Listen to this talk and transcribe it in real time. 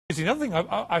The other thing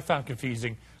I found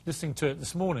confusing listening to it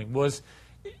this morning was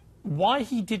why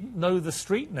he didn't know the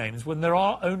street names when there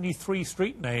are only 3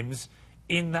 street names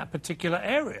in that particular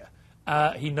area.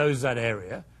 He knows that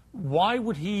area. Why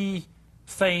would he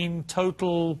feign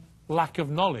total lack of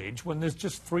knowledge when there's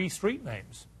just 3 street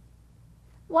names?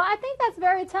 Well, I think that's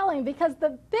very telling because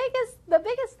the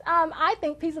biggest, I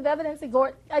think, piece of evidence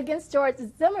against George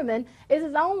Zimmerman is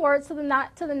his own words to the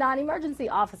non-emergency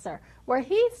officer, where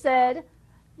he said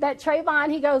that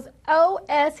Trayvon, he goes,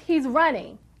 "OS, he's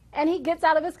running," and he gets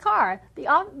out of his car.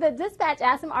 The dispatch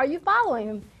asked him, "Are you following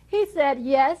him?" He said,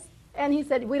 "Yes," and he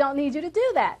said, "We don't need you to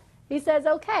do that." He says,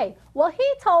 "Okay." Well,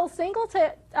 he told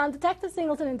Detective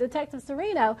Singleton and Detective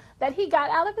Serino that he got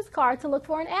out of his car to look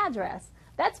for an address.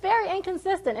 That's very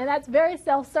inconsistent, and that's very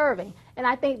self-serving. And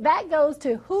I think that goes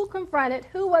to who confronted,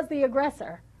 who was the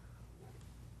aggressor.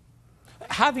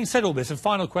 Having said all this, and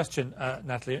final question,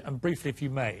 Natalie, and briefly if you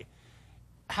may,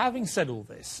 having said all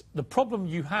this, the problem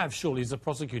you have, surely, as the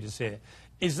prosecutors here,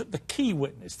 is that the key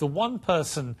witness, the one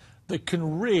person that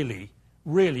can really,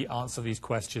 really answer these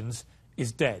questions,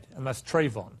 is dead, and that's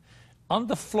Trayvon.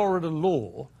 Under Florida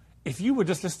law, if you were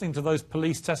just listening to those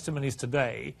police testimonies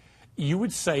today, you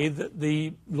would say that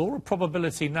the law of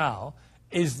probability now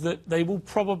is that they will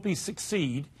probably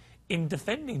succeed in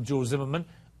defending George Zimmerman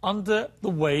under the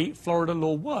way Florida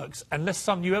law works, unless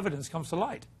some new evidence comes to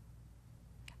light.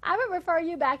 I would refer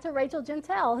you back to Rachel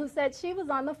Gentile, who said she was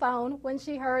on the phone when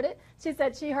she heard it. She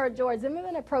said she heard George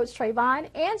Zimmerman approach Trayvon,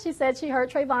 and she said she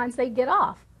heard Trayvon say, "Get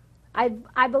off."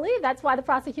 I believe that's why the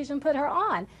prosecution put her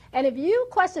on. And if you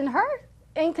question her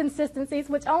inconsistencies,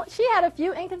 which she had a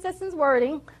few inconsistent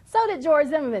wording, so did George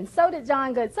Zimmerman, so did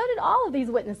John Good, so did all of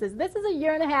these witnesses. This is a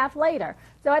year and a half later.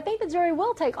 So I think the jury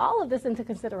will take all of this into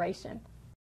consideration.